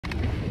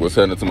What's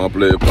happening to my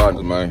player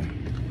partners, man?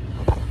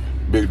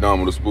 Big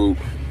Dom with the spook,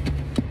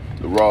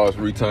 the Ross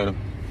retainer.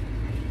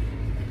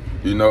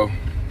 You know,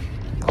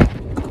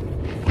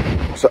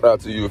 shout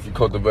out to you if you're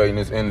cultivating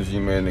this energy,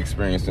 man,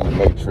 experiencing the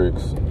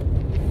matrix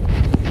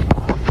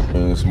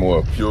in its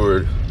more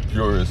purest,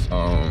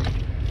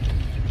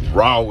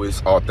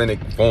 rawest, authentic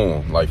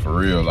form. Like, for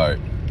real, like,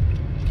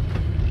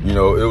 you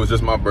know, it was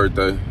just my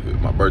birthday.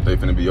 My birthday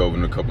finna be over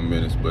in a couple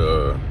minutes,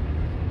 but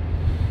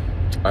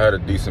I had a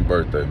decent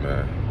birthday,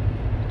 man.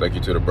 Thank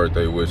you to the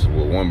birthday wish,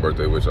 well, one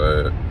birthday wish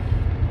I had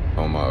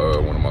on my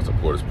one of my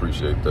supporters.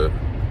 Appreciate that.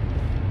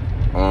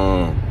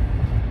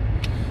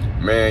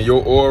 Man,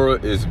 your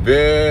aura is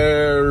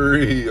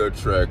very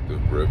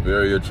attractive, bro.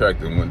 Very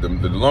attractive. When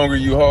the longer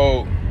you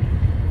hold,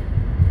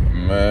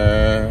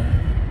 man,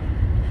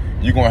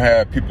 you're gonna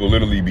have people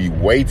literally be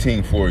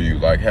waiting for you,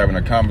 like having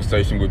a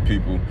conversation with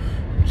people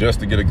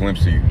just to get a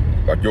glimpse of you.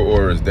 Like, your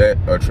aura is that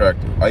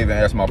attractive. I even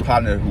asked my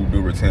partner who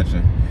do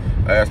retention.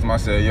 I asked him, I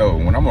said, yo,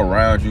 when I'm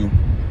around you,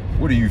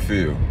 what do you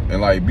feel? And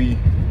like, be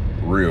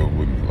real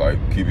with me, like,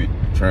 keep it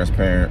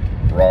transparent,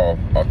 raw,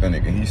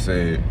 authentic. And he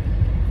said,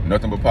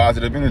 nothing but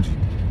positive energy,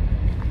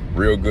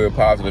 real good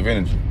positive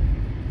energy.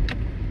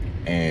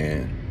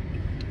 And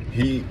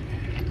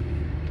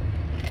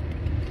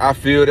I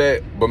feel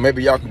that, but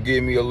maybe y'all can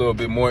give me a little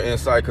bit more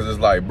insight, because it's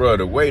like, bro,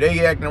 the way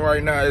they acting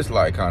right now, it's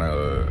like kind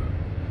of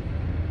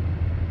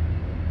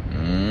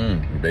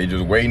they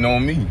just waiting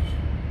on me.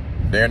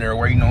 They're there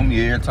waiting on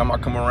me. Every time I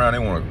come around, they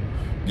want to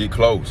get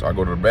close. I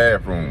go to the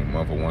bathroom.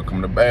 Motherfucker want to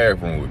come to the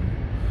bathroom with me.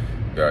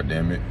 God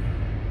damn it.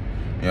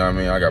 You know what I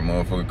mean? I got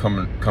motherfuckers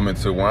coming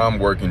to where I'm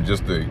working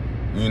just to,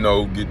 you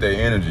know, get their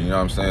energy. You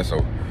know what I'm saying?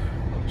 So,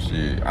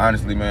 shit.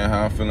 Honestly, man,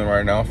 how I'm feeling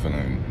right now, I'm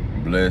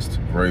feeling blessed,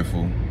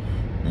 grateful.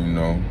 You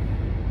know,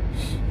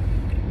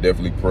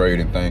 definitely prayed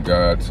and thank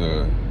God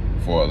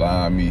for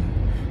allowing me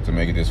to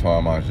make it this far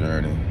on my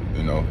journey.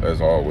 You know,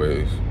 as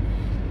always,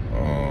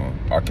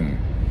 I can,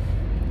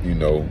 you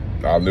know,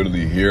 I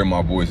literally hear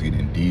my voice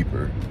getting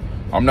deeper.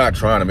 I'm not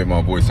trying to make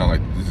my voice sound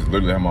like this is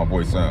literally how my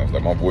voice sounds.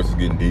 Like, my voice is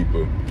getting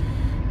deeper.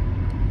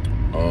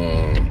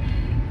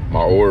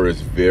 My aura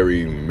is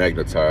very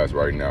magnetized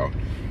right now.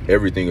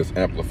 Everything is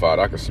amplified.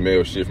 I can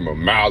smell shit from a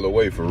mile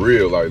away, for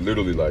real. Like,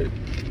 literally, like,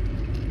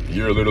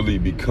 you're literally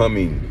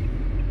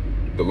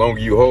becoming. The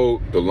longer you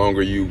hold, the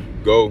longer you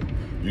go,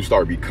 you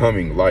start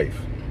becoming life.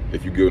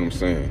 If you get what I'm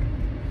saying.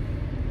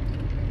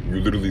 You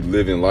literally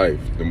live in life.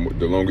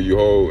 The longer you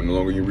hold and the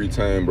longer you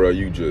retain, bro,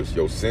 you just,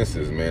 your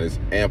senses, man, it's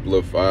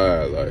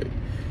amplified. Like,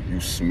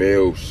 you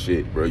smell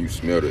shit, bro. You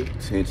smell the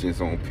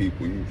tensions on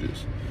people.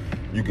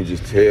 You can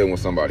just tell when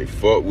somebody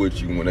fuck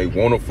with you, when they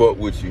want to fuck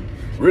with you.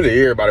 Really,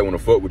 everybody want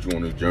to fuck with you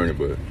on this journey,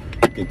 but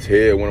you can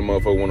tell when a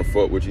motherfucker want to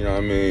fuck with you, you know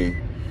what I mean?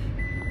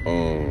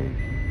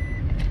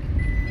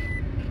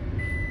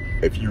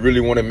 If you really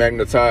want to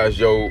magnetize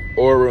your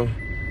aura,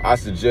 I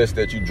suggest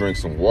that you drink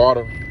some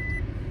water.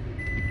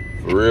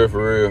 For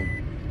real,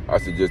 I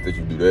suggest that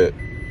you do that.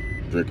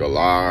 Drink a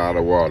lot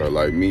of water.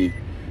 Like me,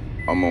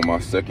 I'm on my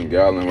 2nd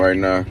gallon right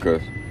now,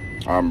 because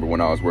I remember when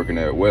I was working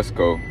at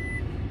Wesco,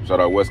 shout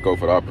out Wesco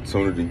for the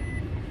opportunity,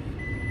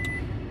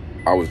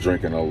 I was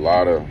drinking a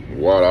lot of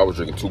water. I was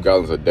drinking 2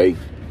 gallons a day,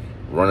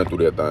 running through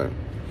that thing.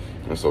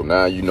 And so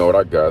now, you know what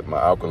I got,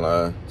 my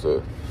alkaline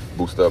to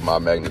boost up my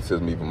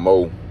magnetism even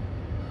more.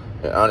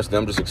 And honestly,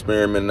 I'm just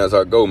experimenting as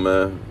I go,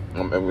 man.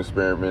 I'm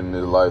experimenting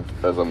this life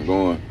as I'm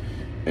going.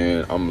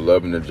 And I'm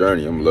loving the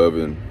journey. I'm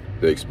loving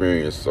the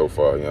experience so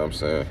far, you know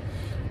what I'm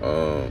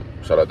saying?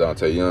 Shout out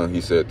Dante Young.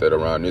 He said that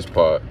around this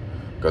part,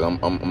 because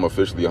I'm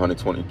officially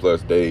 120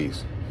 plus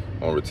days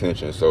on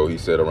retention. So he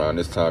said around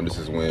this time, this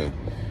is when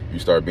you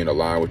start being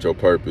aligned with your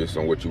purpose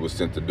on what you were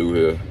sent to do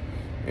here.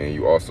 And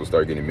you also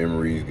start getting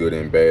memories, good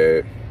and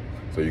bad,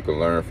 so you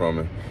can learn from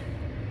it.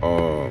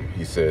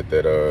 He said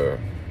that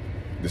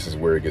this is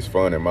where it gets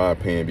fun, in my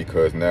opinion,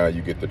 because now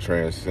you get to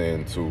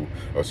transcend to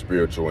a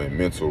spiritual and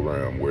mental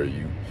realm where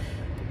you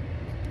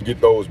get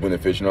those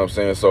benefits, you know what I'm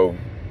saying? So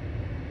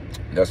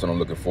that's what I'm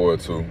looking forward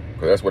to,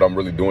 because that's what I'm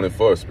really doing it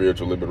for,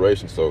 spiritual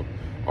liberation. So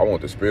I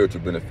want the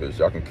spiritual benefits.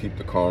 Y'all can keep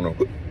the carnal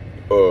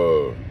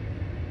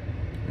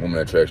woman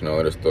attraction,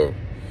 all that stuff.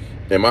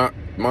 And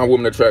my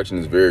woman attraction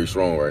is very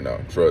strong right now,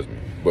 trust me.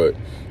 But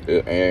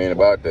it ain't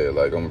about that.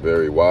 Like, I'm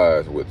very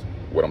wise with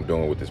what I'm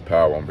doing with this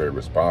power. I'm very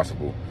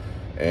responsible.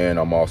 And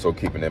I'm also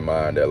keeping in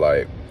mind that,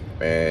 like,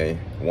 man,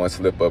 one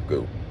slip up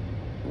could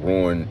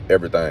ruin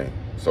everything.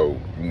 So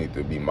you need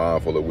to be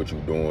mindful of what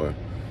you're doing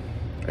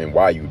and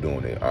why you're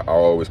doing it. I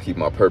always keep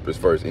my purpose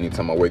first.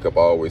 Anytime I wake up,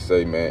 I always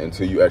say, man,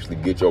 until you actually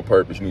get your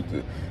purpose, you need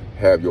to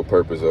have your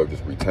purpose of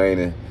just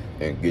retaining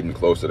and getting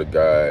closer to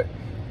God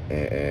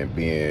and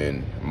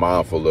being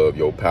mindful of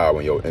your power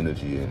and your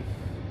energy and,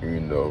 you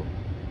know,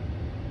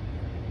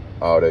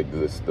 all that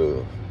good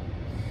stuff.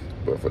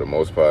 But for the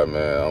most part,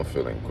 man, I'm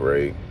feeling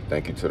great.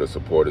 Thank you to the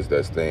supporters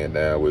that stand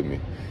down with me.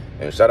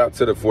 And shout out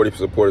to the 40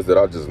 supporters that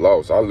I just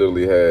lost. I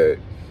literally had,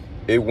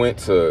 it went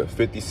to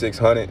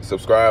 5,600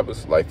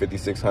 subscribers, like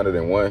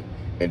 5,601.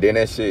 And then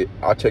that shit,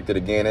 I checked it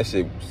again, that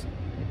shit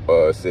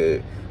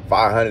said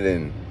 500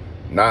 and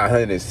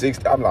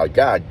 960. I'm like,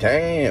 God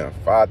damn,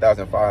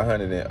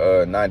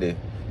 5,590,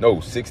 no,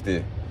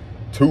 62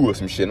 or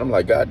some shit. And I'm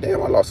like, God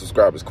damn, I lost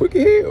subscribers quick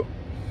as hell.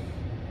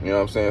 You know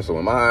what I'm saying? So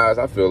in my eyes,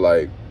 I feel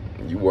like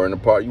you weren't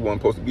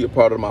supposed to be a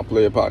part of my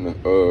player partner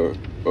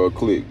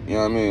clique. You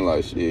know what I mean?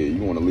 Like, shit,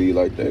 you want to lead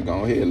like that,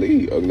 go ahead,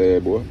 lead, ugly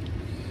ass boy.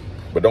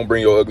 But don't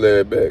bring your ugly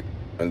ass back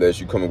unless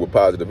you coming with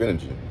positive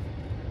energy.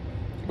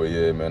 But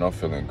yeah, man, I'm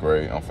feeling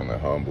great. I'm feeling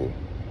humble.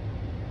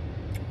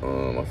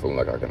 I'm feeling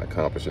like I can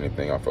accomplish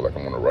anything. I feel like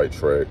I'm on the right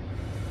track.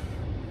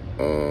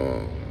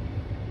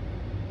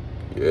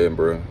 Yeah,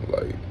 bro.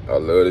 Like, I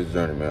love this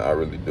journey, man. I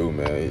really do,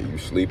 man. You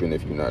sleeping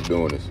if you're not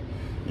doing this.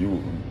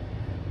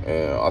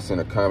 And I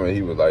sent a comment.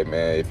 He was like,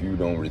 man, if you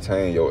don't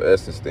retain your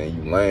essence, then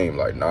you lame.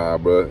 Like, nah,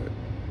 bro.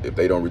 If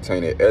they don't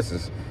retain their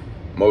essence,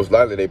 most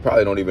likely they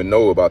probably don't even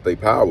know about their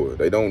power.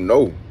 They don't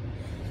know.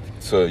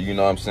 So, you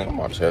know what I'm saying?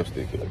 My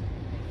chapstick here.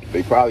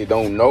 They probably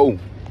don't know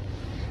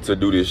to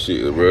do this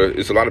shit, bro.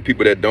 It's a lot of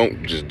people that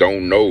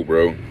don't know,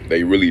 bro.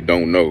 They really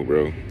don't know,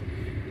 bro.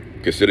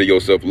 Consider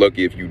yourself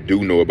lucky if you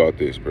do know about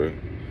this, bro.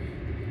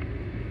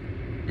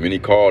 Many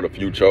called, a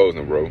few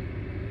chosen, bro.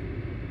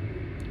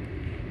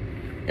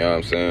 You know what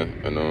I'm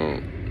saying? And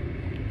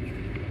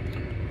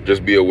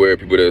just be aware of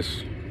people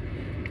that's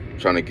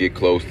trying to get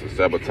close to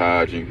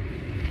sabotage you.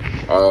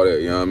 All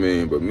that, you know what I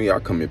mean? But me, I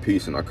come in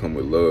peace and I come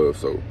with love.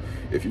 So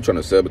if you trying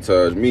to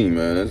sabotage me,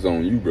 man, that's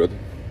on you, brother.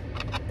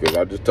 Because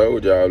I just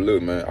told y'all,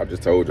 look, man, I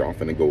just told y'all I'm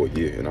finna go a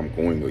year, and I'm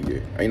going a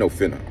year. Ain't no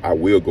finna. I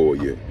will go a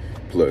year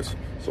plus.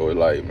 So it's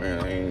like,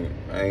 man,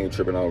 I ain't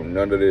tripping out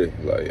none of this.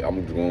 Like,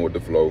 I'm just going with the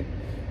flow.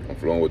 I'm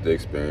flowing with the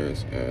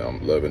experience, and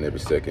I'm loving every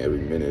second, every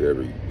minute,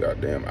 every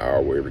goddamn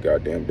hour, every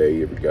goddamn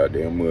day, every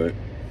goddamn month,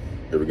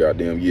 every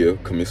goddamn year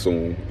coming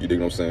soon. You dig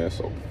what I'm saying?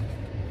 So,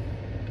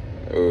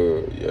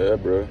 yeah,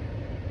 bro.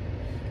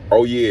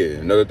 Oh, yeah,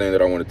 another thing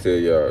that I want to tell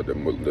y'all,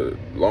 the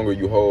longer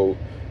you hold,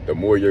 the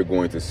more you're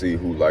going to see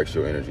who likes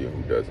your energy and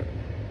who doesn't.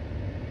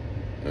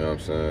 You know what I'm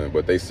saying?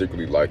 But they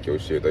secretly like your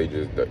shit. They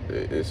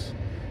just,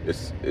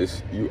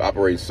 it's you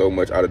operate so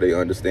much out of their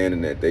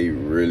understanding that they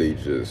really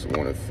just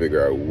want to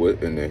figure out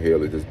what in the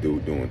hell is this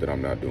dude doing that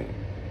I'm not doing.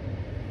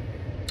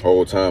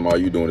 Whole time, all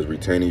you doing is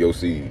retaining your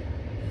seed.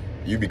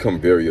 You become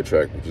very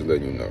attractive, just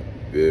letting you know.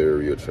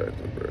 Very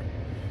attractive, bro.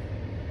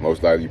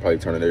 Most likely, you probably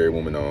turning every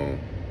woman on.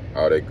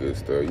 All that good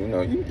stuff. You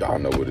know, y'all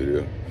know what it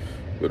is.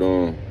 But,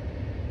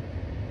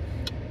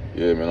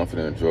 yeah, man, I'm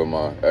finna enjoy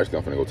actually,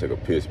 I'm finna go take a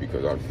piss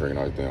because I'm drinking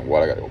all this damn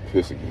water. I gotta go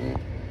piss again.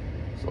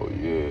 So,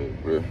 yeah,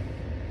 bro.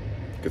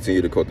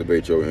 Continue to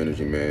cultivate your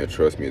energy, man.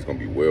 Trust me, it's gonna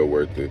be well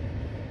worth it.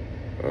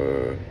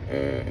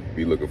 And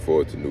be looking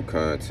forward to new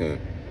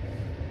content.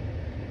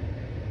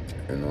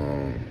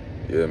 And,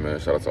 yeah, man,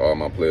 shout out to all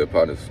my player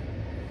partners.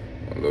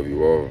 I love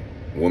you all.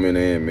 Women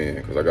and men,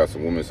 because I got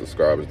some women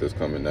subscribers that's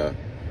coming now.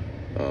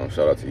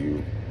 Shout out to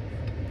you.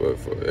 But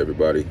for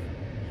everybody,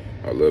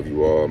 I love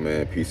you all,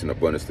 man. Peace and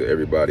abundance to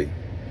everybody.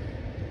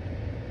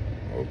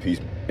 Peace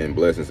and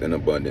blessings and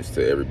abundance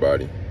to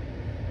everybody.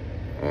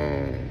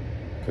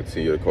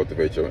 Continue to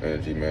cultivate your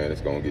energy, man.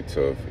 It's gonna get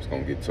tough. It's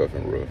gonna get tough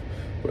and rough.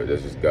 But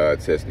that's just God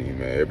testing you,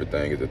 man.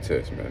 Everything is a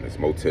test, man. It's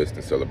more tests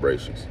than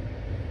celebrations.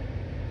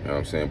 You know what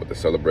I'm saying? But the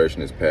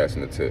celebration is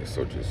passing the test.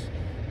 So just,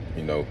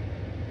 you know,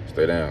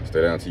 stay down.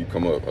 Stay down till you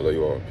come up. I love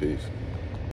you all. Peace.